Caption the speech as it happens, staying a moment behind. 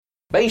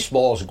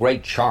Baseball's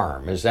great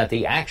charm is that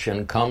the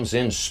action comes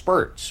in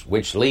spurts,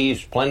 which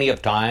leaves plenty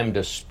of time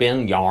to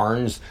spin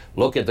yarns,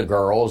 look at the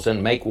girls,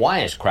 and make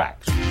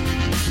wisecracks.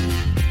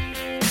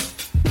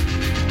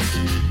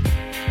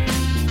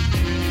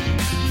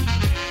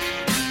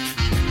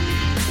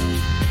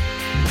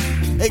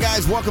 Hey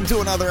guys, welcome to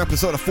another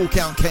episode of Full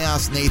Count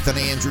Chaos. Nathan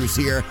Andrews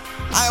here.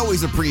 I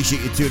always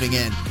appreciate you tuning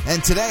in.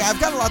 And today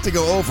I've got a lot to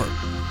go over.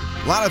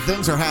 A lot of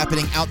things are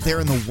happening out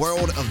there in the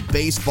world of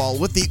baseball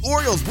with the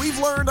Orioles. We've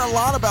learned a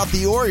lot about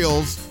the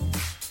Orioles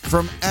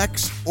from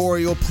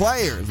ex-Oriole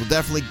players. We'll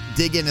definitely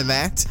dig into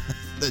that.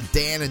 The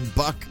Dan and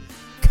Buck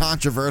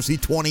controversy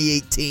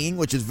 2018,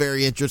 which is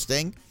very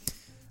interesting.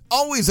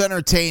 Always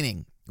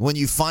entertaining when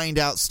you find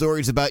out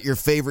stories about your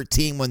favorite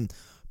team when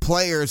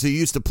players who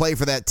used to play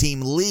for that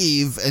team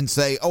leave and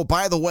say, oh,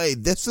 by the way,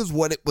 this is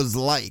what it was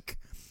like.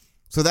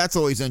 So that's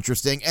always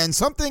interesting. And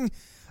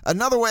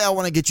another way I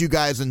want to get you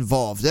guys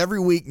involved every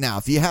week now,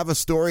 if you have a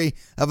story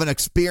of an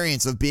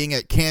experience of being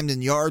at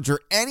Camden Yards or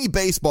any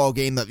baseball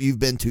game that you've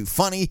been to,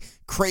 funny,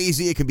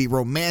 crazy, it can be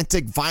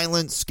romantic,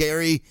 violent,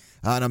 scary,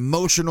 an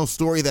emotional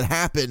story that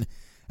happened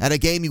at a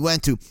game you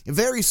went to.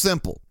 Very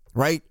simple,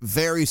 right?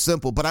 Very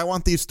simple. But I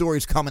want these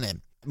stories coming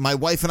in. My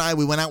wife and I,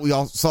 we went out, we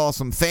all saw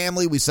some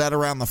family, we sat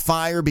around the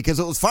fire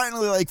because it was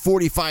finally like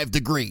 45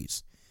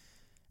 degrees.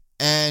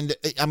 And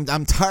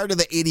I'm tired of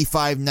the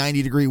 85,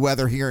 90 degree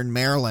weather here in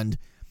Maryland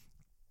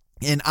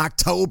in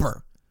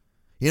October.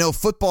 You know,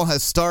 football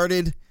has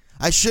started.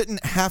 I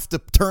shouldn't have to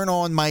turn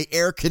on my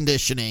air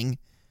conditioning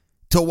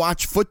to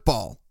watch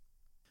football.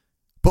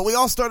 But we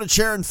all started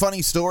sharing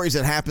funny stories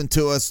that happened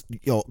to us, you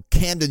know,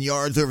 Camden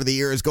Yards over the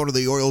years, going to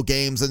the Oriole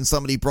games, and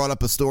somebody brought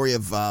up a story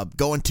of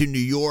going to New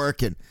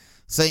York and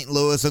St.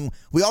 Louis, and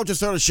we all just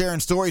started sharing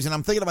stories, and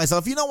I'm thinking to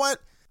myself, you know what?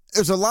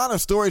 There's a lot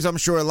of stories, I'm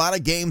sure, a lot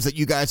of games that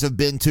you guys have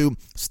been to,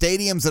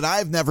 stadiums that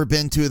I've never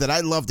been to that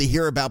I'd love to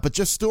hear about, but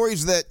just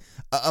stories that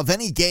of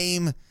any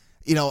game,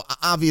 you know,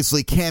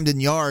 obviously Camden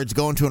Yards,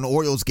 going to an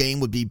Orioles game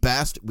would be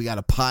best. We got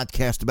a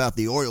podcast about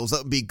the Orioles.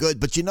 That would be good,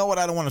 but you know what?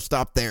 I don't want to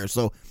stop there.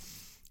 So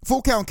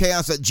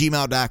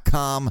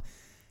fullcountchaos@gmail.com,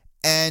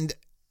 and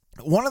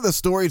one of the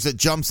stories that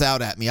jumps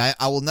out at me, I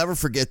will never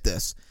forget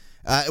this.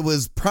 It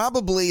was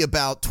probably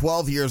about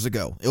 12 years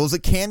ago. It was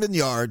at Camden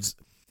Yards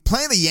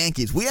playing the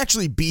Yankees. We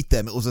actually beat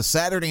them. It was a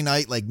Saturday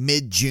night, like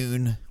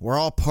mid-June. We're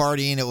all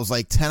partying. It was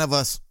like 10 of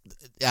us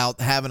out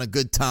having a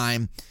good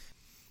time.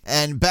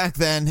 And back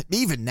then,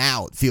 even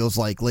now it feels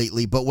like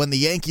lately, but when the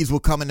Yankees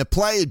would come into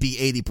play, it'd be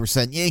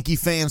 80% Yankee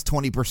fans,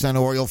 20%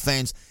 Oriole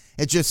fans.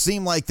 It just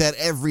seemed like that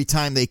every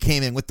time they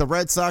came in. With the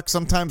Red Sox,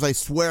 sometimes I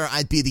swear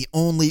I'd be the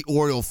only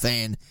Oriole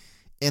fan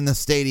in the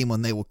stadium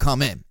when they would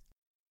come in.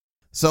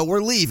 So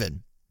we're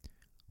leaving.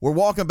 We're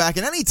walking back,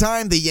 and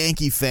anytime the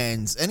Yankee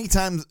fans,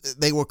 anytime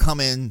they would come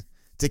in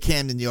to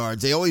Camden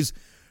Yards, they always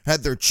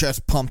had their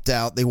chest pumped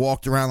out. They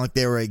walked around like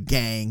they were a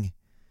gang,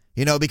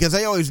 you know, because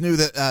they always knew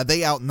that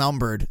they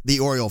outnumbered the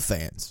Oriole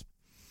fans.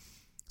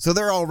 So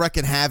they're all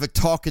wrecking havoc,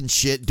 talking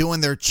shit,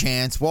 doing their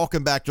chants,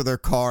 walking back to their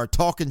car,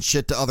 talking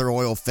shit to other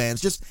Oriole fans,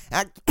 just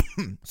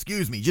acting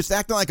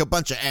like a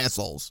bunch of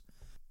assholes.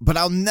 But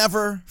I'll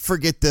never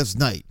forget this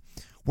night.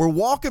 We're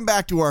walking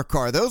back to our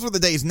car. Those were the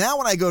days. Now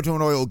when I go to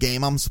an Oriole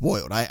game, I'm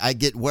spoiled. I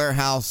get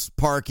warehouse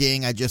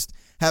parking. I just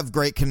have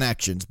great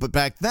connections. But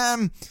back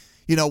then,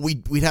 you know,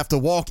 we'd have to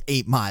walk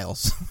 8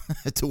 miles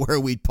to where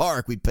we'd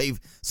park. We'd pay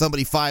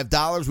somebody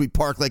 $5. We'd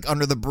park like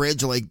under the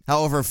bridge, like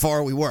however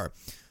far we were.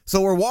 So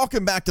we're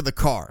walking back to the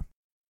car,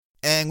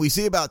 and we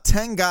see about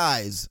 10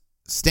 guys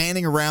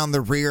standing around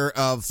the rear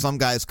of some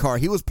guy's car.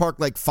 He was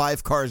parked like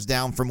 5 cars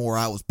down from where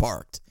I was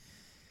parked.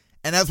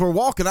 And as we're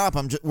walking up,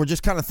 we're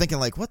just kind of thinking,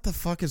 like, what the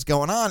fuck is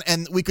going on?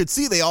 And we could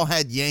see they all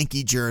had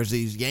Yankee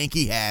jerseys,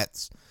 Yankee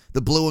hats,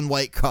 the blue and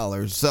white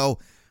colors. So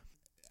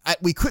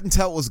we couldn't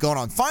tell what was going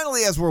on.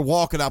 Finally, as we're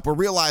walking up, we're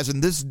realizing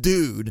this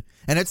dude,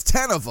 and it's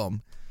 10 of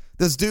them,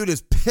 this dude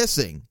is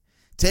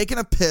taking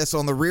a piss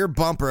on the rear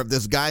bumper of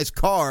this guy's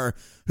car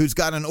who's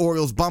got an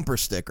Orioles bumper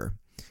sticker.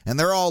 And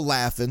they're all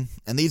laughing.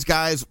 And these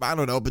guys, I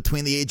don't know,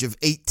 between the age of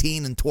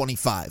 18 and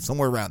 25,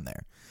 somewhere around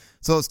there.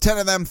 So it's 10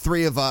 of them,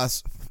 3 of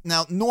us.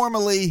 Now,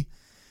 normally,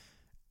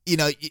 you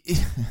know,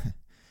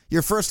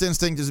 your first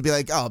instinct is to be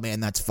like, oh, man,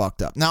 that's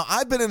fucked up. Now,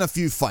 I've been in a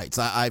few fights.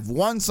 I've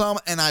won some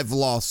and I've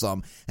lost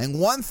some. And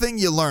one thing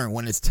you learn,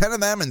 when it's 10 of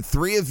them and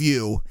 3 of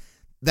you,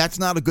 that's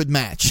not a good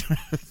match.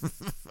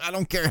 I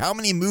don't care how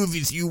many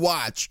movies you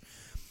watch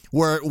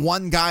where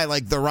one guy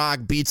like The Rock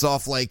beats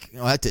off like,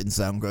 oh, that didn't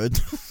sound good,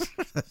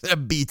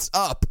 beats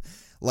up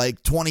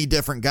like 20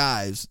 different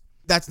guys.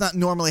 That's not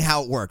normally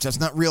how it works.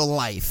 That's not real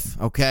life,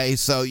 okay?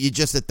 So you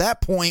just, at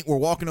that point, we're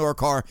walking to our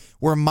car,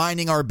 we're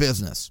minding our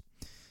business.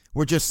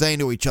 We're just saying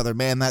to each other,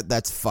 man,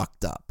 that's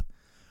fucked up.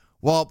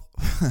 Well,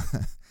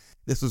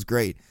 this was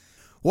great.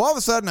 Well, all of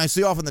a sudden, I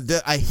see off in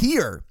I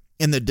hear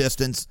in the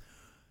distance,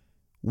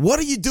 what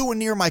are you doing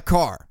near my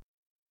car?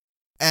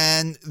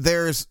 And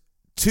there's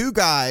 2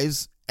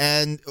 guys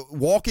and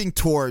walking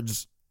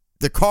towards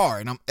the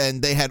car,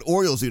 and they had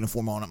Orioles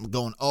uniform on. I'm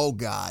going, oh,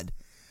 God.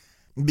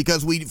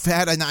 Because we've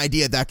had an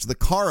idea that's the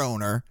car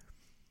owner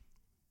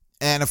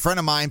And a friend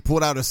of mine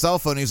pulled out a cell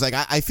phone. He's like,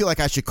 I feel like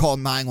I should call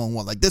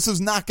 911. Like, this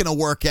is not going to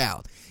work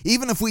out.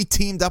 Even if we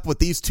teamed up with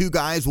these two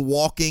guys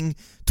walking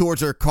towards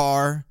their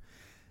car,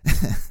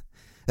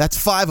 that's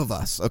 5 of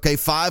us. Okay,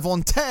 5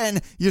 on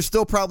 10, you're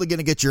still probably going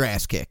to get your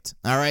ass kicked.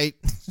 All right?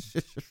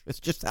 It's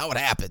just how it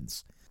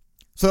happens.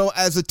 So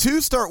as the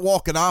two start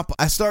walking up,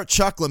 I start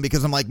chuckling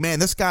because I'm like, man,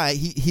 this guy,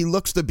 he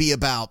looks to be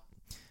about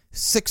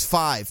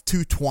 6'5",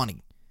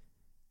 220.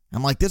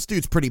 I'm like, this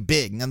dude's pretty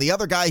big. And the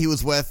other guy he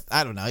was with,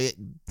 I don't know,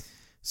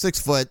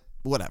 6 foot,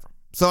 whatever.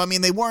 So, I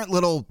mean, they weren't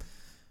little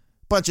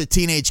bunch of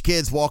teenage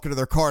kids walking to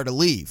their car to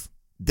leave.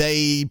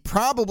 They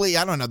probably,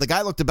 I don't know, the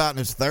guy looked about in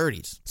his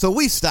 30s. So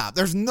we stopped.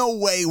 There's no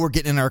way we're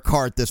getting in our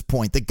car at this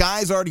point. The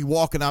guy's already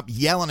walking up,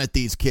 yelling at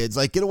these kids,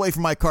 like, get away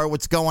from my car,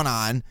 what's going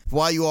on?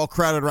 Why are you all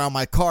crowded around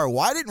my car?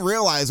 Well, I didn't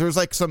realize there was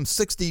like some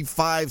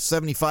 65,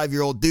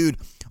 75-year-old dude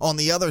on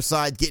the other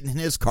side getting in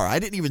his car. I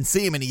didn't even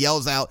see him, and he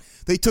yells out,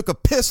 they took a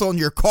piss on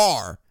your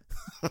car.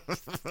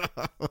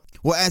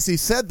 Well, as he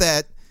said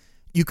that,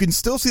 you can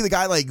still see the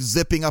guy like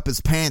zipping up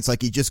his pants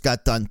like he just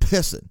got done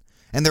pissing.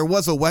 And there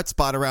was a wet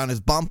spot around his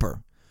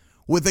bumper.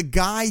 Where the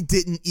guy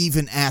didn't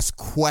even ask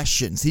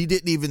questions. He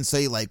didn't even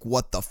say like,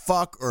 what the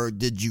fuck? Or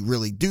did you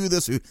really do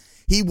this?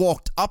 He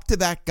walked up to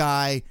that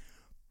guy.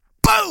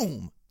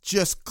 Boom!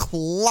 Just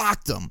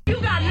clocked him. You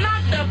got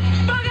knocked the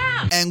fuck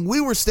out! And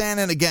we were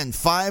standing again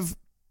 5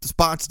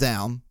 spots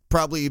down.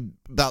 Probably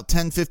about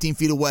 10, 15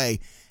 feet away.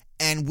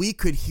 And we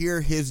could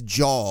hear his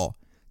jaw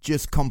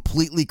just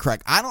completely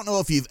crack. I don't know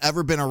if you've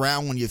ever been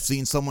around when you've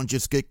seen someone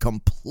just get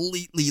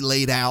completely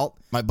laid out.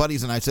 My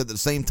buddies and I said at the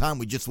same time,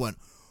 we just went,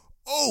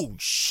 oh,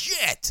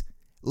 shit.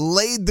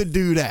 Laid the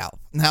dude out.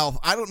 Now,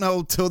 I don't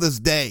know till this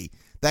day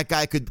that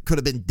guy could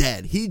have been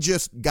dead. He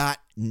just got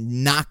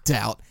knocked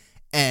out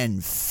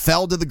and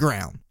fell to the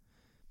ground.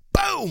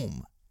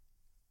 Boom.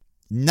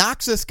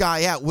 Knocks this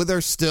guy out. Well,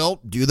 there's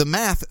still, do the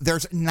math,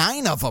 there's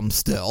 9 of them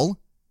still.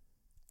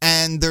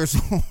 And there's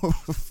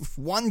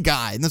one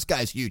guy, and this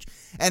guy's huge.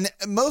 And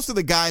most of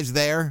the guys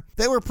there,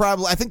 they were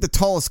probably, I think the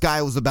tallest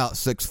guy was about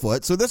 6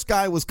 foot. So this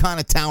guy was kind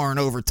of towering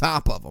over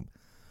top of him.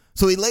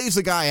 So he lays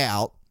the guy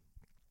out.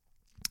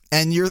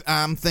 And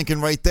I'm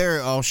thinking right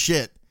there, oh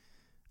shit,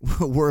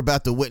 we're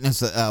about to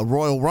witness a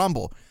Royal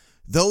Rumble.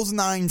 Those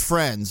 9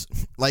 friends,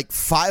 like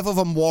 5 of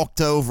them walked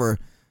over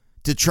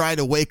to try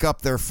to wake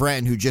up their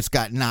friend who just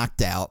got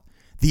knocked out.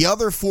 The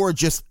other 4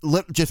 just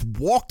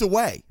walked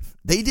away.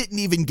 They didn't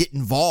even get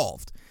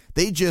involved.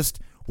 They just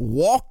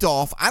walked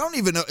off. I don't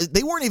even know.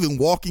 They weren't even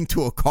walking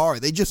to a car.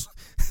 They just,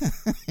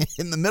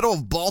 in the middle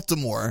of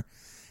Baltimore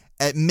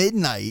at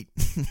midnight,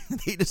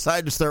 they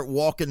decided to start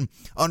walking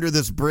under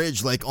this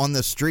bridge, like on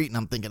the street. And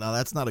I'm thinking, oh,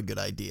 that's not a good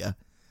idea.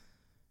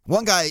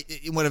 One guy,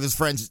 one of his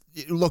friends,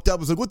 looked up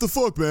and was like, what the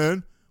fuck,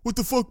 man? What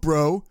the fuck,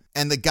 bro?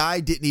 And the guy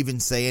didn't even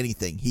say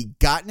anything. He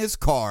got in his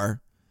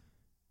car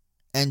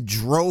and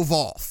drove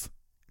off.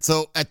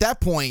 So at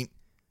that point,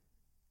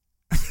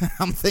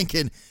 I'm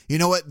thinking, you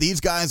know what?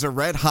 These guys are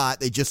red hot.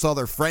 They just saw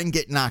their friend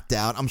get knocked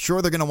out. I'm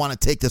sure they're going to want to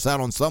take this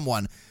out on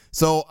someone.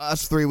 So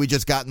us 3, we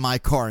just got in my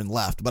car and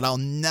left. But I'll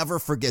never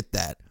forget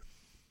that.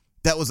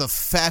 That was a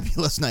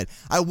fabulous night.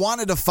 I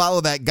wanted to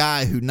follow that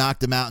guy who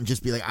knocked him out and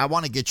just be like, I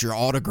want to get your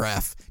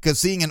autograph. Because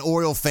seeing an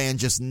Oriole fan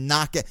just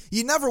knock it,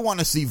 you never want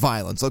to see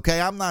violence, okay?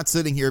 I'm not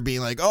sitting here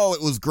being like, oh,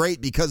 it was great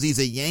because he's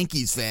a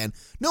Yankees fan.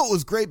 No, it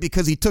was great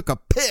because he took a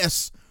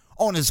piss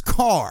on his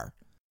car.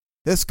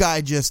 This guy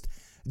just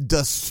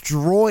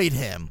destroyed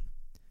him.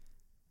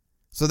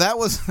 So that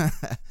was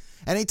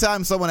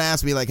anytime someone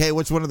asks me like, hey,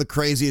 what's one of the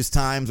craziest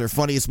times or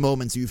funniest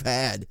moments you've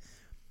had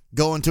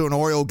going to an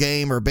Oriole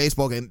game or a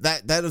baseball game,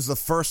 that is the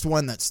first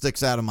one that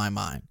sticks out of my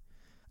mind.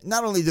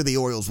 Not only did the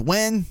Orioles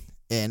win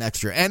in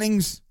extra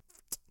innings,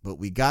 but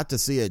we got to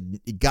see a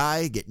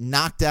guy get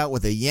knocked out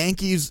with a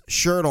Yankees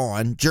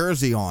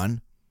jersey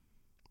on,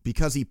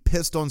 because he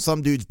pissed on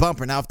some dude's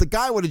bumper. Now, if the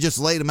guy would have just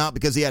laid him out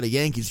because he had a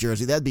Yankees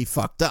jersey, that'd be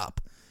fucked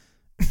up.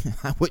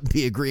 I wouldn't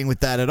be agreeing with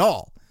that at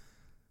all.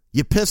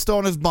 You pissed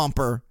on his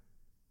bumper,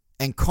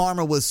 and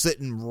Karma was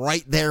sitting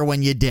right there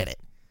when you did it.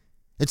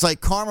 It's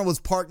like Karma was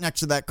parked next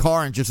to that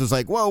car and just was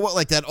like, whoa, what?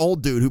 Like that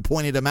old dude who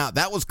pointed him out.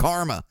 That was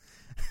Karma.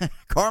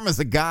 Karma's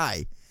the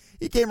guy.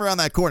 He came around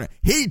that corner.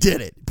 He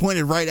did it.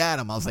 Pointed right at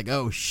him. I was like,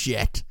 oh,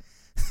 shit.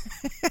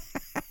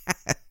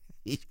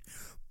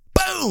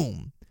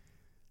 Boom.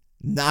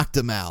 Knocked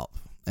him out.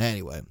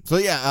 Anyway. So,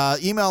 yeah,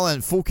 email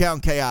in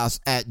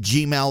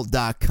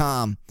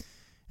fullcountchaos@gmail.com.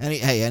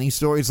 Any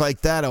stories like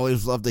that? I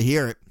always love to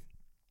hear it.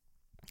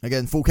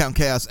 Again,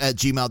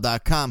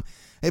 fullcountchaos@gmail.com.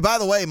 Hey, by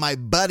the way, my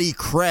buddy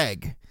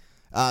Craig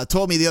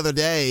told me the other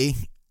day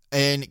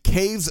in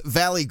Caves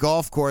Valley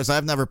Golf Course,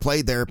 I've never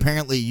played there.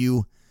 Apparently,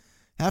 you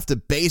have to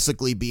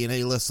basically be an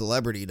A-list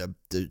celebrity to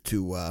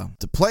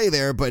play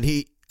there. But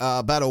he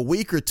about a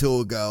week or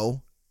two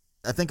ago,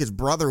 I think his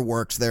brother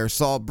works there,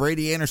 saw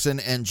Brady Anderson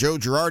and Joe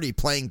Girardi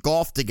playing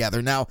golf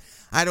together. Now,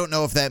 I don't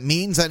know if that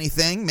means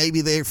anything.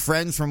 Maybe they're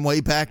friends from way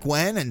back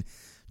when, and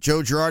Joe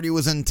Girardi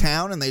was in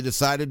town, and they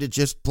decided to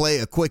just play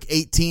a quick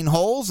 18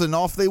 holes, and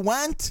off they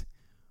went.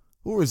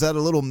 Or was that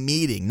a little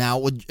meeting? Now,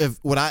 would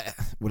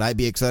I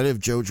be excited if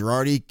Joe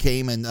Girardi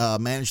came and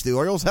managed the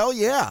Orioles? Hell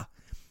yeah.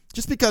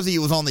 Just because he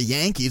was on the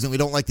Yankees and we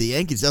don't like the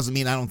Yankees doesn't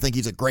mean I don't think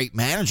he's a great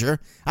manager.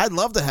 I'd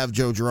love to have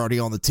Joe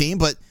Girardi on the team,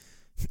 but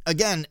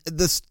again,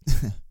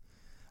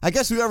 I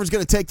guess whoever's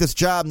going to take this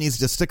job needs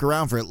to stick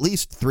around for at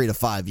least 3 to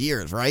 5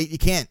 years, right? You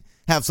can't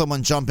have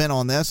someone jump in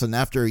on this and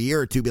after a year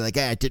or two be like,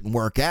 it didn't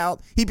work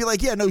out. He'd be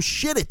like, yeah, no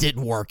shit, it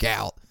didn't work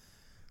out.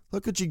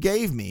 Look what you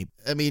gave me.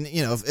 I mean,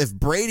 if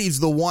Brady's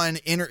the one,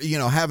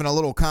 having a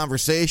little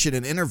conversation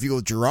and interview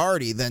with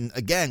Girardi, then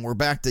again, we're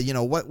back to,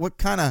 what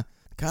kind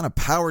of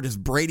power does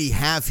Brady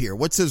have here?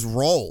 What's his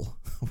role?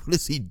 What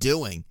is he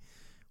doing?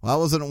 Well, I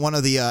wasn't one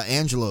of the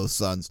Angelo's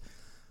sons.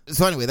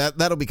 So anyway,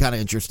 that'll be kind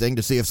of interesting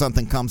to see if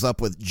something comes up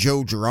with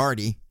Joe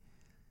Girardi.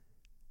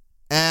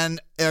 And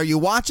are you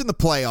watching the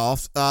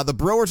playoffs? The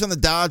Brewers and the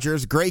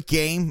Dodgers, great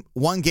game.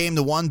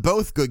 1-1,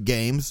 both good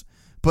games.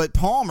 But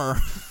Palmer...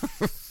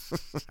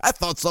 I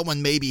thought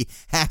someone maybe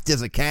hacked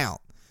his account.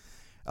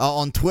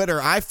 On Twitter,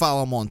 I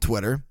follow him on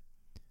Twitter.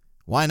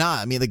 Why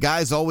not? I mean, the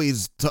guy's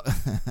always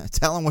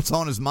telling what's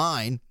on his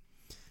mind.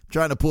 I'm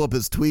trying to pull up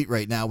his tweet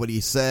right now, what he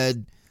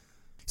said.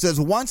 He says,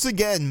 once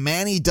again,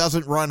 Manny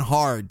doesn't run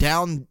hard.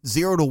 Down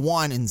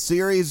 0-1 in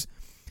series.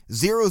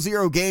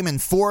 0-0 game in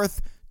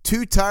fourth.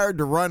 Too tired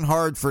to run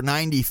hard for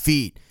 90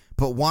 feet.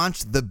 But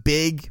wants the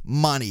big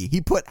money.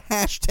 He put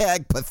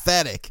hashtag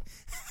pathetic.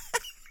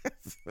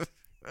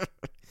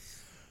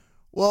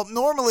 Well,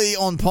 normally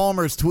on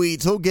Palmer's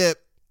tweets, he'll get,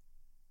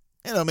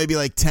 maybe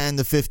like 10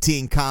 to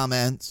 15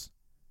 comments.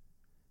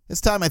 This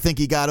time I think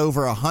he got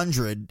over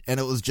 100, and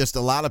it was just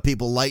a lot of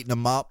people lighting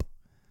him up.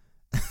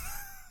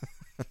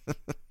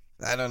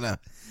 I don't know.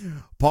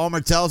 Palmer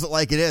tells it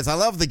like it is. I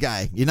love the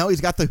guy. He's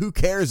got the who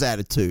cares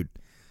attitude.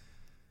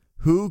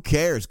 Who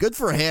cares? Good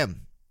for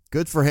him.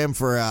 Good for him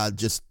for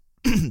just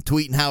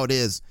tweeting how it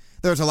is.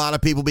 There's a lot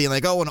of people being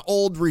like, an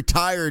old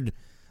retired...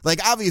 Like,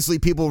 obviously,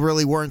 people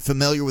really weren't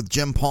familiar with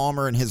Jim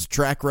Palmer and his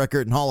track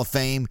record in Hall of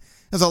Fame.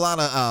 There's a lot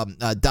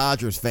of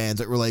Dodgers fans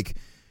that were like,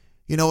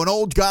 an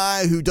old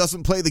guy who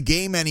doesn't play the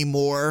game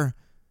anymore.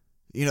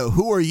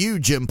 Who are you,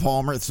 Jim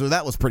Palmer? So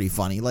that was pretty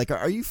funny. Like,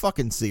 are you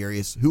fucking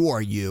serious? Who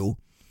are you?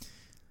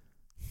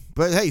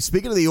 But, hey,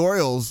 speaking of the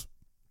Orioles,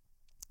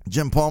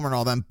 Jim Palmer and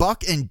all them,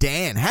 Buck and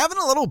Dan having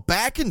a little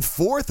back and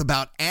forth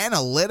about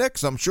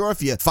analytics. I'm sure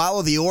if you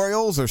follow the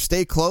Orioles or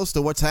stay close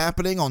to what's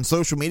happening on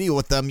social media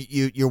with them,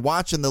 you're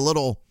watching the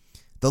little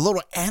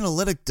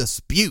analytic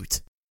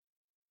dispute.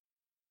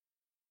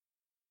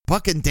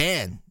 Buck and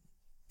Dan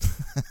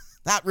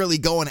not really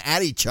going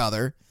at each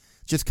other,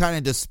 just kind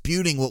of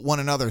disputing what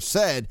one another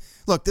said.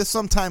 Look, this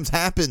sometimes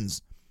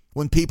happens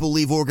when people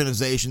leave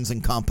organizations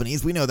and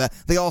companies. We know that.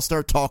 They all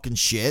start talking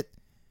shit.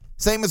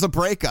 Same as a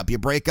breakup. You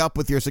break up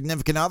with your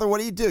significant other. What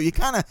do? You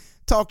kind of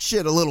talk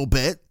shit a little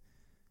bit.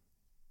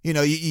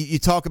 You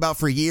talk about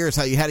for years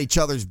how you had each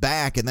other's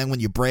back, and then when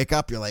you break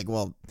up, you're like,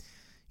 well,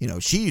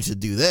 she used to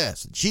do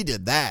this, and she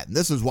did that, and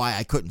this is why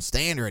I couldn't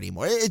stand her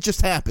anymore. It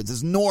just happens.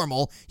 It's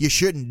normal. You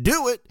shouldn't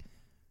do it,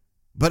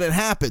 but it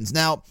happens.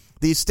 Now,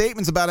 these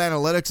statements about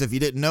analytics, if you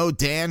didn't know,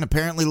 Dan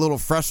apparently a little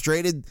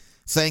frustrated,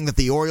 saying that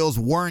the Orioles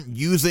weren't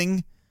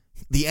using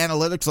the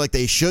analytics like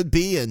they should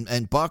be,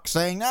 and Buck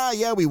saying,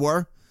 yeah, we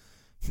were.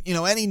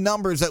 Any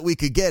numbers that we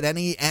could get,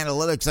 any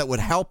analytics that would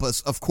help us,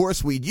 of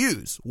course we'd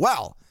use.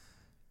 Well,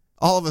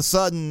 all of a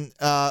sudden,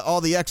 all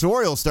the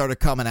ex-Orioles started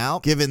coming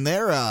out, giving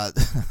their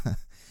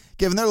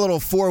little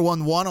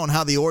 411 on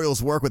how the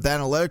Orioles work with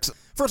analytics.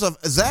 First off,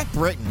 Zach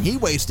Britton, he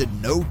wasted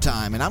no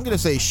time, and I'm going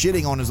to say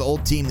shitting on his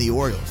old team, the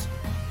Orioles.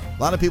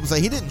 A lot of people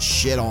say he didn't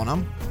shit on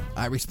them.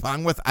 I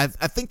respond with, I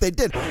think they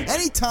did.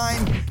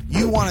 Anytime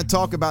you want to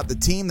talk about the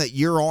team that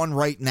you're on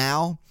right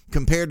now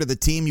compared to the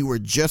team you were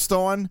just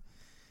on,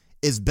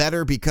 is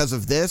better because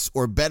of this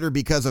or better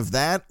because of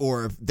that,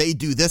 or they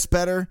do this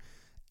better,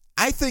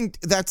 I think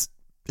that's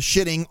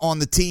shitting on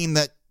the team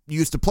that you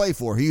used to play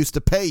for, who used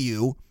to pay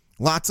you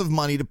lots of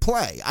money to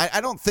play.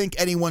 I don't think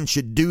anyone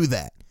should do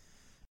that.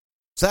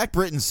 Zach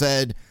Britton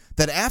said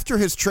that after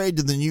his trade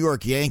to the New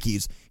York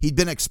Yankees, he'd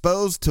been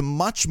exposed to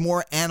much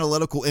more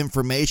analytical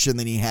information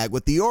than he had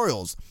with the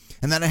Orioles,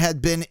 and that it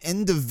had been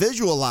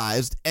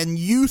individualized and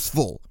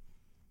useful.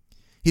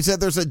 He said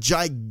there's a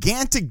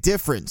gigantic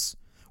difference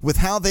with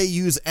how they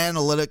use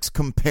analytics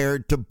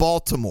compared to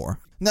Baltimore.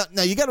 Now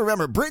you got to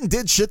remember, Britton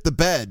did shit the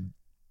bed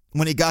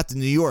when he got to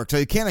New York, so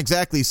you can't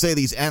exactly say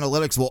these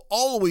analytics will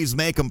always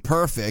make them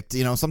perfect.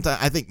 Sometimes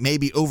I think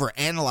maybe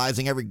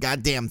overanalyzing every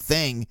goddamn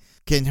thing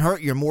can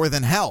hurt you more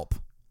than help.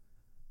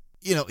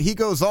 He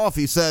goes off,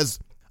 he says,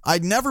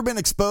 I'd never been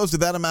exposed to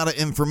that amount of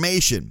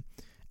information,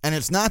 and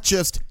it's not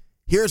just,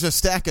 here's a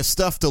stack of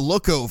stuff to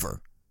look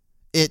over.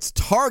 It's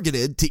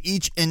targeted to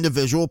each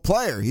individual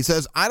player. He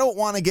says, I don't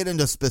want to get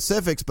into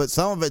specifics, but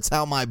some of it's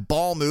how my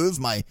ball moves,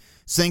 my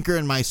sinker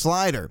and my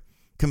slider,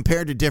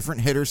 compared to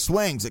different hitters'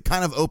 swings. It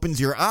kind of opens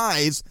your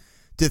eyes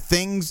to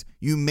things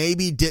you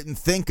maybe didn't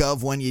think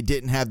of when you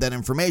didn't have that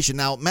information.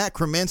 Now, Matt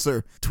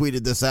Kremincer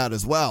tweeted this out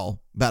as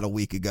well about a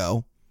week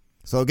ago.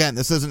 So again,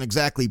 this isn't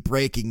exactly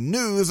breaking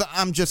news.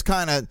 I'm just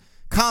kind of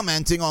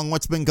commenting on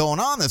what's been going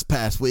on this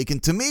past week.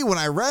 And to me, when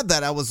I read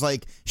that, I was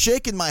like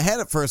shaking my head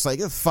at first, like,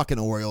 fucking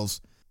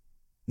Orioles.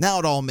 Now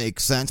it all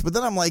makes sense. But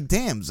then I'm like,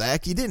 damn,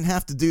 Zach, you didn't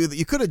have to do that.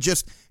 You could have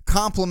just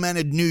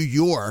complimented New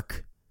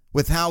York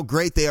with how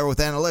great they are with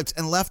analytics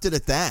and left it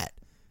at that.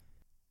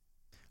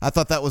 I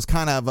thought that was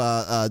kind of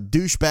a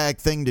douchebag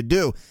thing to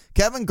do.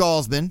 Kevin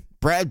Gausman,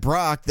 Brad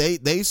Brock, they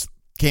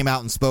came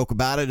out and spoke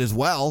about it as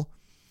well.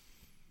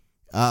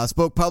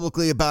 Spoke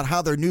publicly about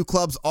how their new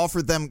clubs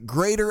offered them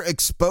greater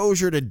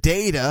exposure to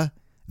data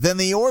than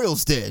the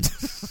Orioles did.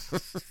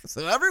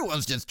 So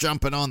everyone's just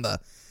jumping on the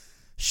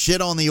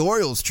shit on the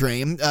Orioles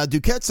train.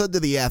 Duquette said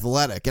to The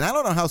Athletic, and I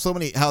don't know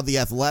how The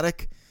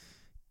Athletic,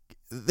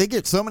 they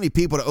get so many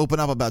people to open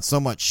up about so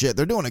much shit.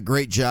 They're doing a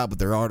great job with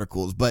their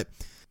articles. But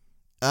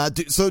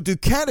so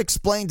Duquette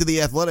explained to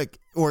The Athletic,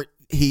 or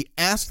he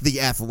asked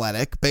The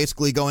Athletic,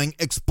 basically going,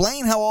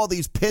 explain how all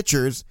these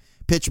pitchers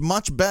pitch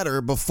much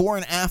better before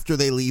and after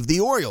they leave the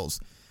Orioles.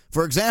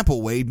 For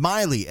example, Wade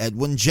Miley,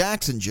 Edwin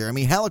Jackson,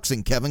 Jeremy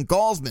Hellickson, Kevin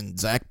Gausman,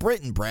 Zach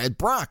Britton, Brad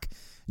Brock,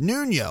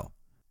 Nuno.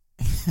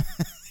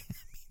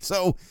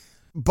 So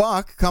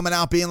Buck coming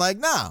out being like,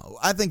 no,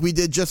 I think we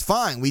did just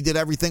fine. We did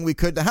everything we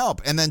could to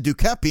help. And then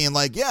Duquette being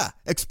like, yeah,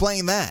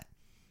 explain that.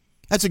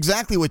 That's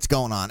exactly what's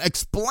going on.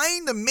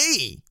 Explain to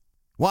me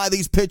why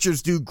these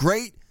pitchers do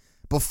great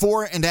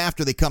before and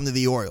after they come to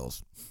the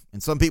Orioles.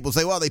 And some people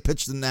say, well, they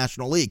pitched in the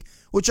National League,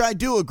 which I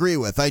do agree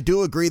with. I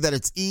do agree that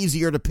it's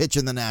easier to pitch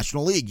in the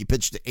National League. You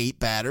pitch to 8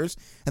 batters,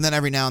 and then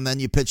every now and then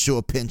you pitch to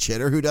a pinch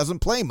hitter who doesn't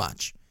play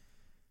much.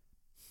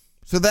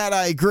 So that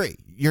I agree.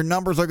 Your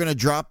numbers are going to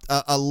drop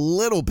a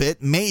little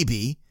bit,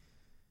 maybe,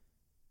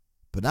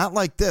 but not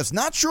like this.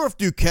 Not sure if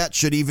Duquette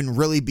should even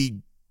really be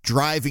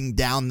driving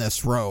down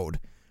this road.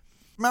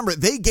 Remember,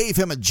 they gave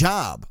him a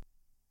job.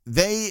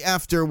 They,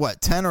 after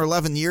 10 or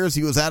 11 years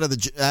he was out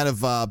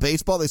of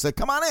baseball, they said,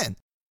 come on in.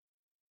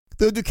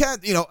 The Duquette,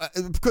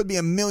 it could be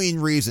a million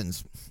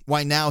reasons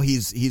why now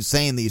he's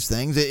saying these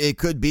things. It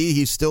could be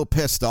he's still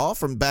pissed off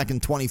from back in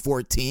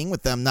 2014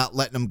 with them not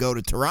letting him go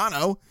to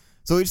Toronto.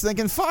 So he's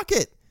thinking, fuck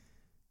it.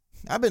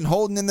 I've been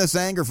holding in this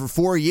anger for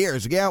 4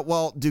 years. Yeah,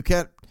 well,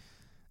 Duquette,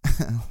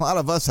 a lot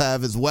of us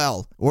have as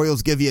well.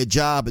 Orioles give you a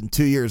job, and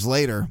 2 years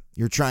later,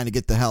 you're trying to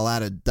get the hell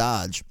out of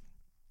Dodge.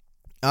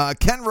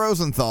 Ken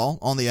Rosenthal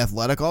on The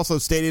Athletic also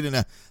stated in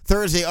a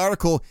Thursday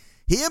article,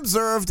 he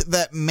observed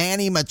that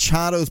Manny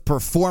Machado's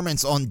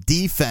performance on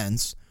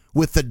defense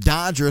with the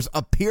Dodgers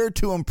appeared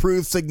to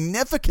improve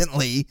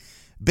significantly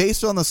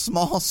based on the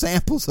small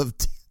samples of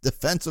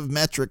defensive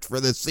metrics for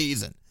this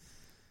season.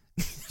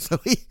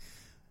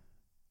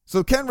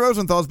 So Ken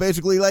Rosenthal's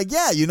basically like,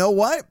 yeah, you know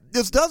what?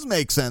 This does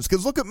make sense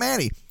because look at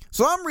Manny.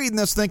 So I'm reading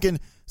this thinking,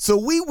 so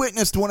we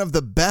witnessed one of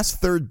the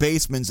best third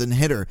basemen and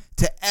hitter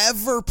to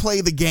ever play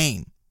the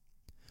game.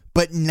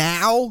 But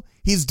now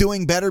he's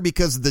doing better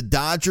because the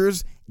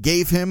Dodgers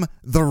gave him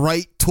the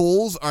right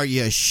tools. Are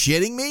you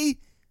shitting me?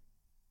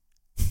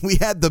 We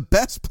had the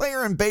best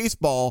player in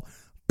baseball,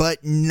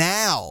 but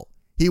now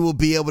he will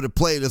be able to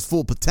play at his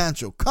full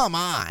potential. Come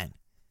on.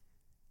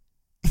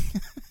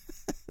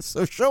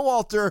 So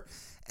Showalter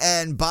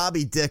and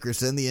Bobby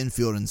Dickerson, the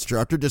infield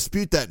instructor,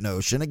 dispute that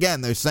notion.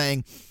 Again, they're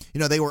saying,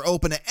 they were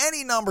open to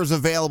any numbers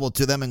available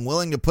to them and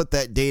willing to put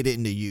that data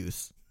into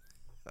use.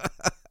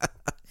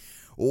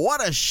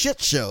 What a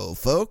shit show,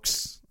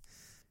 folks.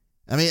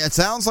 I mean, it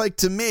sounds like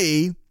to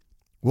me,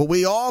 what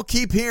we all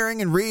keep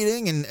hearing and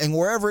reading and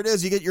wherever it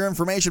is you get your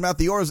information about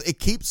the Orioles, it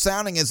keeps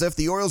sounding as if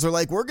the Orioles are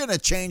like, we're going to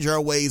change our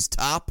ways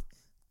top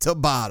to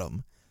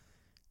bottom.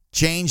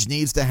 Change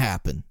needs to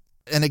happen.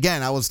 And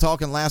again, I was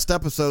talking last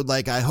episode,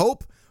 like, I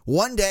hope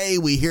one day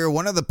we hear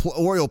one of the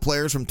Oriole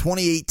players from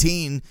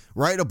 2018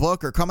 write a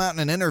book or come out in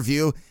an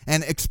interview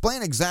and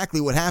explain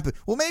exactly what happened.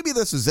 Well, maybe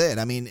this is it.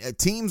 I mean,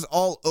 teams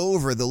all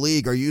over the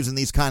league are using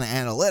these kind of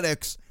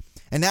analytics,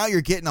 and now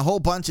you're getting a whole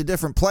bunch of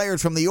different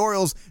players from the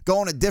Orioles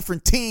going to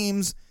different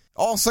teams,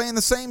 all saying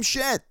the same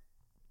shit.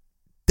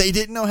 They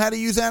didn't know how to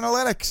use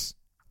analytics.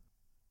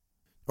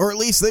 Or at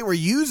least they were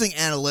using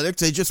analytics,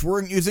 they just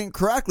weren't using it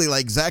correctly.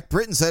 Like Zach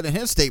Britton said in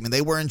his statement,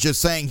 they weren't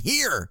just saying,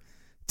 here,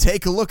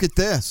 take a look at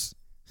this.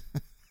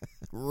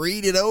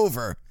 Read it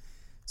over.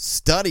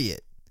 Study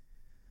it.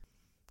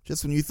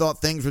 Just when you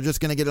thought things were just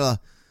going to get a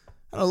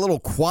little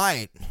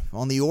quiet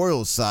on the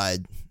Orioles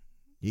side,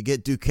 you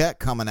get Duquette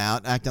coming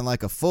out acting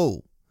like a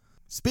fool.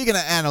 Speaking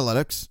of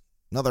analytics,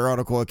 another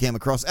article I came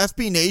across,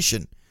 SB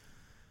Nation.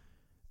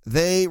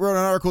 They wrote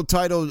an article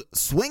titled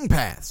Swing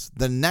Paths,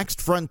 the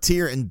Next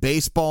Frontier in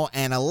Baseball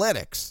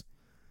Analytics.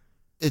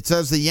 It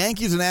says the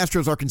Yankees and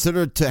Astros are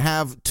considered to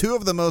have two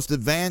of the most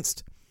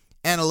advanced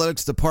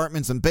analytics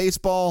departments in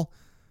baseball.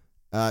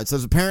 It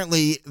says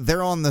apparently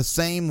they're on the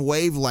same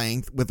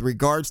wavelength with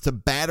regards to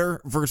batter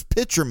versus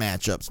pitcher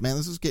matchups. Man,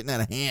 this is getting out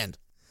of hand.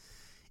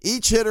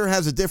 Each hitter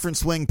has a different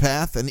swing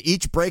path, and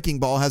each breaking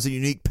ball has a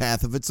unique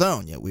path of its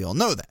own. Yeah, we all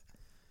know that.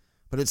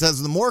 But it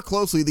says the more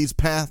closely these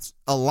paths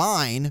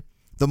align,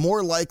 the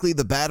more likely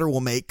the batter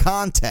will make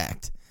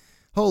contact.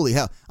 Holy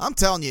hell. I'm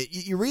telling you,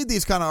 you read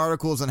these kind of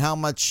articles and how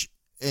much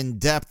in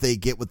depth they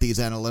get with these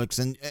analytics.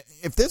 And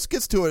if this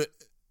gets to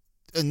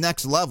a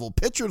next level,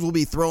 pitchers will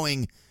be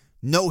throwing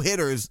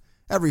no-hitters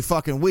every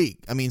fucking week.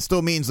 I mean,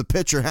 still means the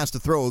pitcher has to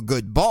throw a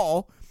good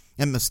ball,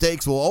 and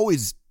mistakes will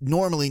always,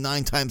 normally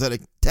 9 times out of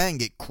 10,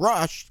 get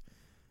crushed.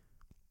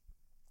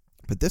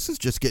 But this is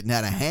just getting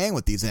out of hand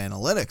with these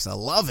analytics. I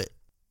love it.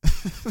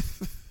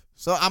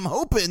 So I'm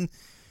hoping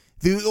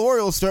the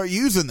Orioles start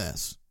using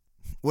this.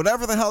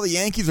 Whatever the hell the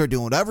Yankees are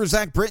doing, whatever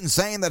Zach Britton's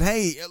saying that,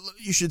 hey,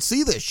 you should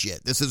see this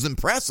shit. This is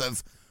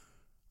impressive.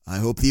 I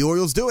hope the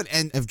Orioles do it.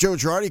 And if Joe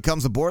Girardi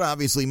comes aboard,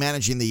 obviously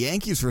managing the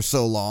Yankees for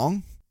so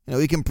long,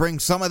 he can bring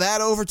some of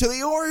that over to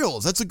the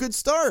Orioles. That's a good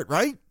start,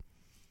 right?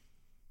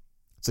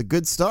 It's a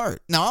good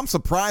start. Now, I'm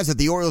surprised that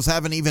the Orioles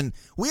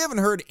we haven't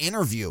heard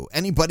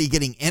anybody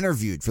getting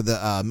interviewed for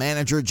the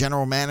manager,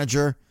 general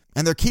manager,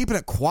 and they're keeping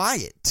it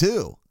quiet,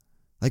 too.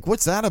 Like,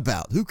 what's that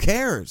about? Who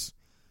cares?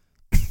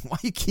 Why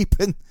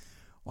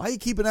are you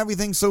keeping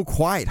everything so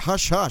quiet?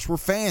 Hush, hush. We're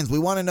fans. We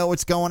want to know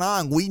what's going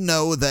on. We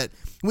know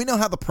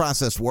how the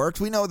process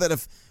works. We know that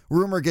if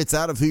rumor gets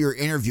out of who you're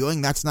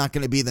interviewing, that's not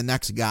going to be the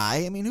next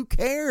guy. I mean, who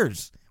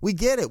cares? We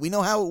get it. We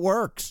know how it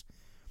works.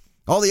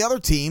 All the other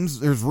teams,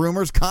 there's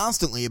rumors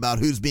constantly about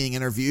who's being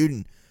interviewed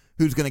and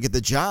who's going to get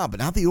the job. But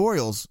not the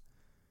Orioles.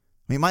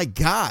 I mean, my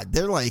God,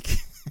 they're like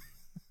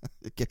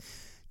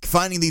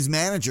finding these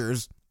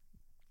managers,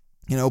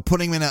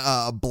 putting them in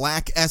a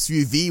black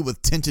SUV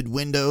with tinted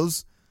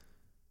windows,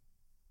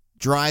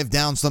 drive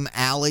down some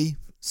alley,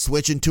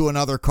 switch into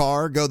another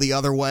car, go the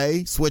other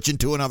way, switch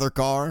into another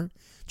car,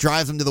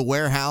 drives them to the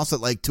warehouse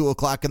at like 2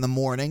 o'clock in the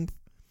morning.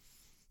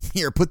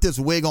 Here, put this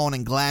wig on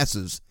and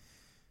glasses.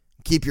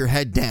 Keep your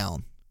head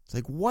down. It's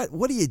like, what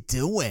are you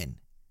doing?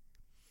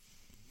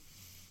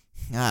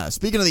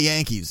 Speaking of the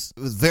Yankees,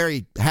 I was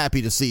very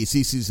happy to see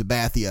CC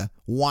Sabathia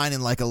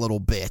whining like a little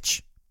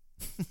bitch.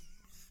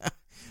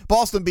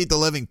 Boston beat the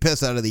living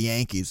piss out of the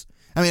Yankees.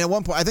 I mean, at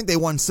one point, I think they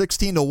won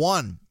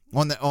 16-1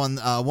 on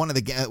one of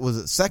the, was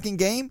it second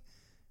game?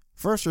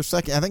 First or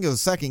second? I think it was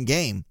second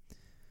game.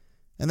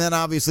 And then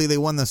obviously they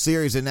won the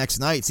series the next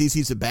night.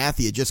 CC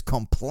Sabathia just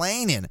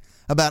complaining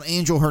about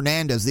Angel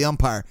Hernandez, the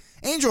umpire.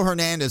 Angel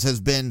Hernandez has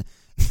been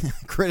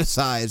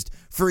criticized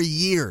for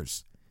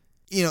years.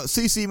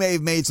 CC may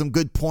have made some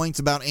good points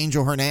about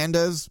Angel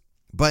Hernandez,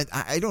 but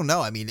I don't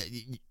know. I mean,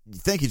 you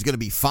think he's going to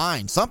be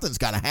fine. Something's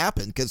got to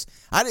happen, because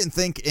I didn't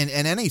think in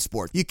any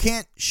sport, you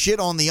can't shit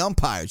on the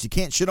umpires. You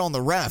can't shit on the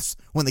refs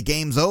when the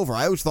game's over.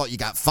 I always thought you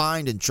got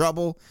fined, in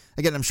trouble.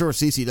 Again, I'm sure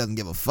CC doesn't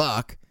give a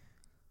fuck.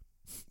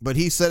 But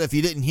he said if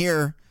you didn't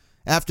hear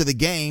after the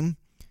game,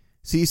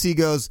 CC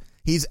goes,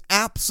 he's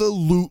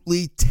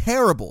absolutely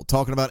terrible,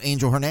 talking about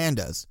Angel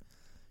Hernandez.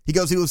 He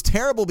goes, he was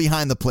terrible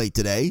behind the plate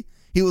today.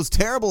 He was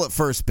terrible at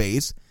first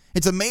base.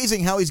 It's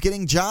amazing how he's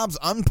getting jobs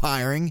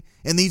umpiring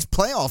in these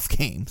playoff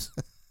games.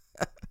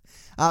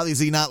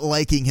 Obviously not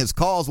liking his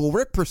calls. Well,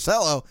 Rick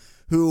Porcello,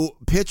 who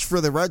pitched for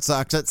the Red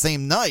Sox that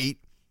same night,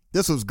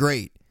 this was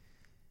great.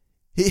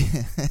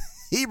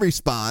 He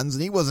responds,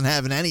 and he wasn't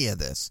having any of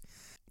this.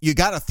 You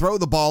got to throw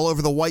the ball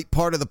over the white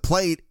part of the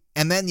plate,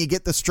 and then you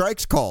get the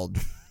strikes called.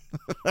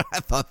 I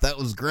thought that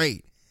was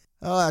great.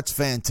 Oh, that's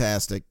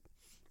fantastic.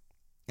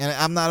 And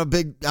I'm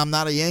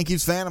not a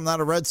Yankees fan. I'm not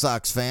a Red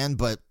Sox fan,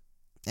 but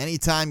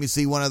anytime you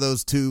see one of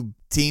those two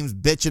teams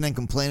bitching and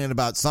complaining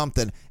about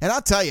something, and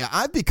I'll tell you,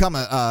 I've become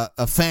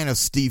a fan of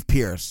Steve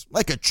Pearce,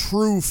 like a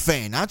true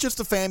fan, not just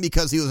a fan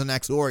because he was an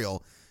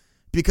ex-Oriole,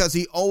 because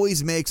he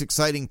always makes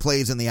exciting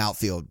plays in the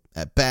outfield,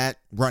 at bat,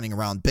 running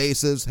around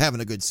bases, having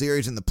a good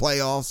series in the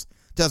playoffs,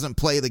 doesn't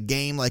play the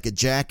game like a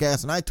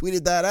jackass, and I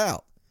tweeted that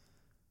out.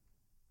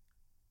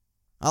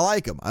 I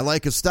like him. I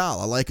like his style.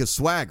 I like his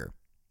swagger.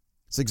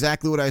 It's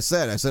exactly what I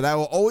said. I said,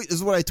 this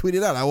is what I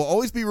tweeted out. I will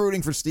always be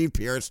rooting for Steve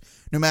Pearce,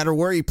 no matter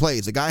where he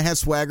plays. The guy has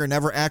swagger,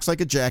 never acts like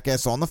a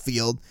jackass on the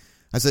field.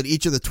 I said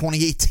each of the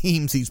 28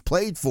 teams he's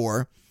played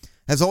for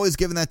has always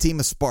given that team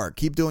a spark.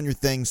 Keep doing your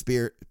thing,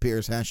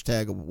 Pierce,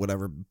 hashtag,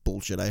 whatever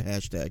bullshit I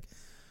hashtag.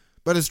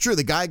 But it's true.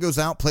 The guy goes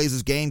out, plays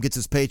his game, gets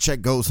his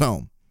paycheck, goes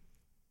home.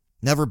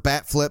 Never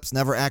bat flips,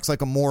 never acts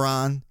like a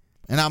moron.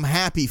 And I'm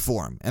happy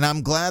for him. And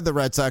I'm glad the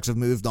Red Sox have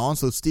moved on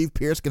so Steve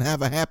Pearce can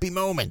have a happy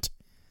moment.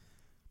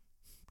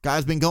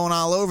 Guy's been going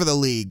all over the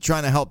league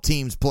trying to help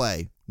teams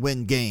play,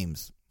 win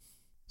games.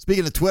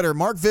 Speaking of Twitter,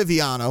 Mark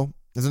Viviano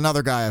is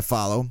another guy I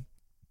follow.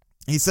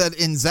 He said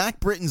in Zach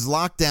Britton's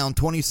lockdown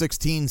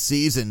 2016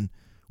 season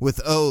with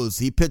O's,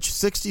 he pitched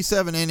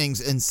 67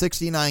 innings in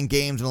 69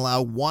 games and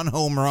allowed 1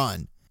 home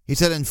run. He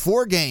said in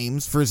 4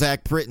 games for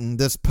Zach Britton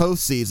this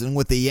postseason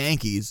with the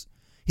Yankees,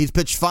 he's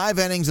pitched 5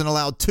 innings and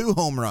allowed 2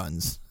 home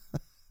runs.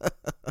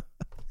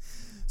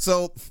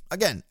 So,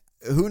 again,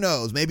 who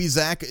knows? Maybe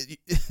Zach,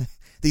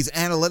 these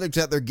analytics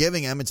that they're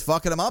giving him, it's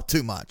fucking him up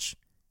too much.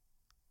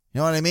 You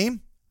know what I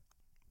mean?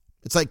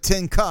 It's like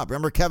Tin Cup.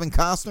 Remember Kevin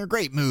Costner?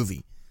 Great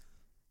movie.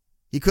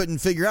 He couldn't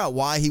figure out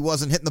why he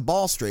wasn't hitting the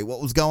ball straight.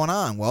 What was going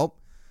on? Well,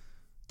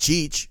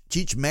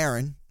 Cheech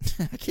Marin,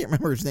 I can't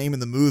remember his name in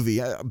the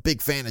movie. I'm a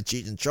big fan of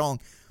Cheech and Chong.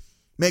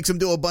 makes him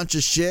do a bunch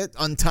of shit,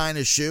 untying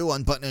his shoe,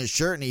 unbuttoning his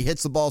shirt, and he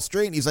hits the ball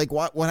straight, and he's like,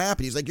 what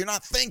happened? He's like, you're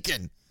not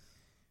thinking.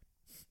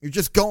 You're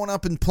just going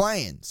up and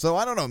playing. So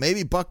I don't know,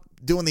 maybe Buck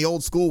doing the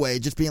old school way,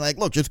 just being like,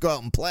 look, just go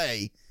out and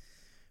play.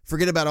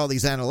 Forget about all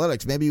these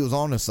analytics. Maybe he was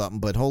on to something,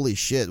 but holy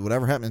shit,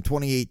 whatever happened in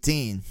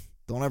 2018,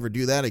 don't ever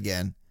do that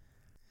again.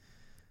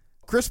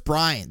 Chris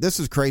Bryant, this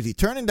is crazy.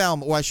 Turning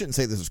down, well, I shouldn't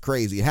say this is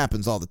crazy. It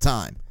happens all the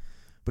time,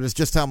 but it's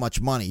just how much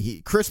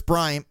money. Chris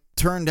Bryant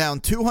turned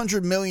down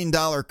 $200 million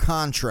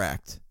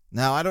contract.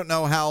 Now, I don't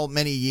know how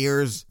many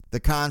years the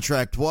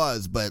contract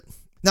was, but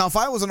now if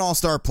I was an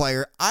all-star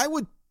player, I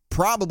would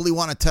probably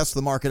want to test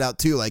the market out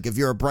too. Like if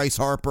you're a Bryce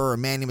Harper or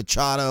Manny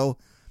Machado.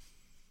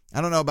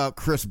 I don't know about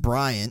Chris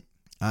Bryant.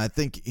 I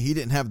think he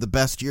didn't have the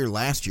best year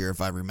last year,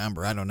 if I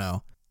remember. I don't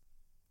know.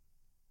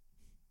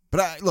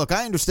 But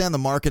I understand the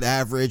market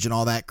average and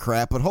all that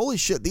crap, but holy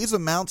shit, these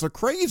amounts are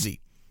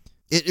crazy.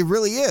 It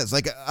really is.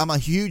 Like, I'm a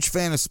huge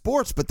fan of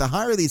sports, but the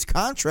higher these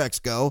contracts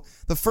go,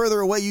 the further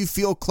away you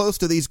feel close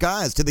to these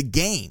guys, to the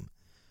game.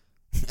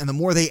 And the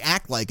more they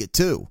act like it,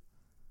 too.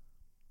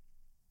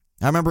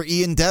 I remember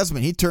Ian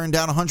Desmond. He turned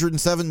down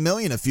 $107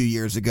 million a few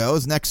years ago.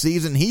 His next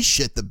season, he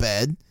shit the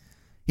bed.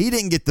 He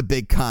didn't get the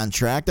big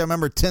contract. I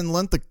remember Tim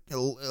Lincecum.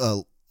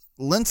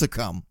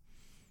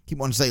 Keep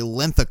wanting to say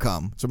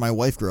Linthicum. That's where my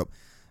wife grew up.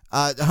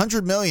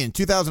 $100 million in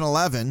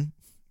 2011.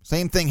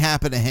 Same thing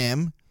happened to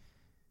him.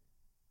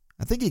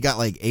 I think he got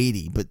like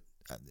 80, but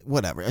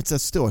whatever. It's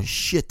still a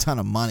shit ton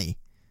of money.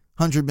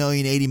 100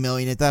 million, 80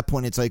 million. At that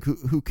point, it's like,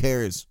 who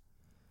cares?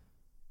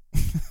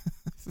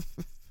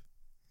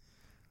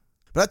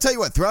 But I tell you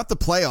what, throughout the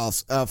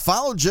playoffs,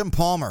 follow Jim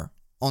Palmer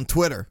on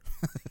Twitter.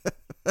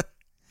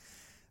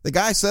 The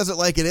guy says it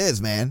like it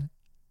is, man.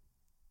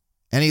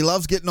 And he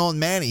loves getting on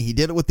Manny. He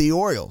did it with the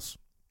Orioles.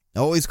 I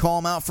always call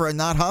him out for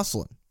not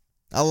hustling.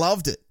 I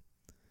loved it.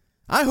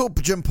 I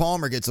hope Jim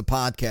Palmer gets a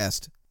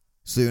podcast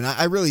soon.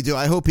 I really do.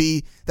 I hope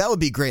that would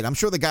be great. I'm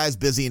sure the guy's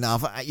busy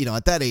enough.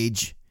 At that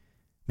age,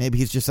 maybe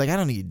he's just like, I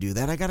don't need to do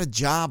that. I got a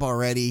job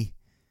already.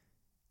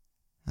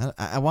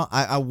 I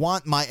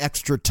want my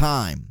extra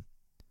time.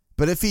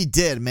 But if he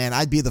did, man,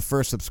 I'd be the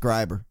first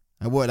subscriber.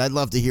 I would. I'd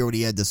love to hear what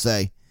he had to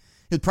say.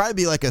 It'd probably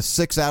be like a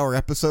 6-hour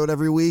episode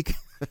every week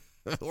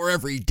or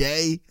every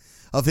day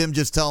of him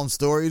just telling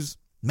stories.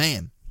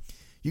 Man,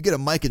 you get a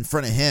mic in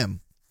front of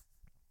him.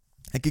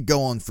 I could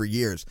go on for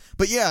years.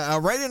 But yeah,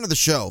 right into the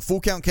show.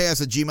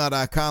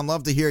 FullCountChaos@gmail.com.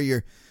 Love to hear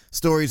your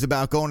stories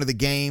about going to the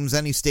games,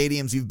 any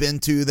stadiums you've been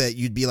to that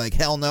you'd be like,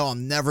 hell no,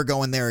 I'm never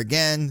going there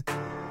again.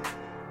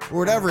 Or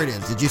whatever it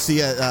is. Did you see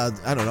a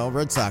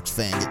Red Sox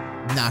fan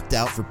get knocked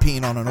out for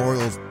peeing on an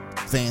Orioles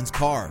fan's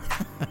car?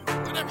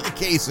 Whatever the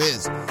case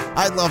is,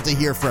 I'd love to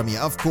hear from you.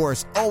 Of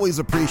course, always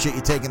appreciate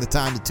you taking the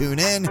time to tune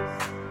in.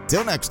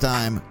 Till next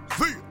time,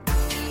 see ya.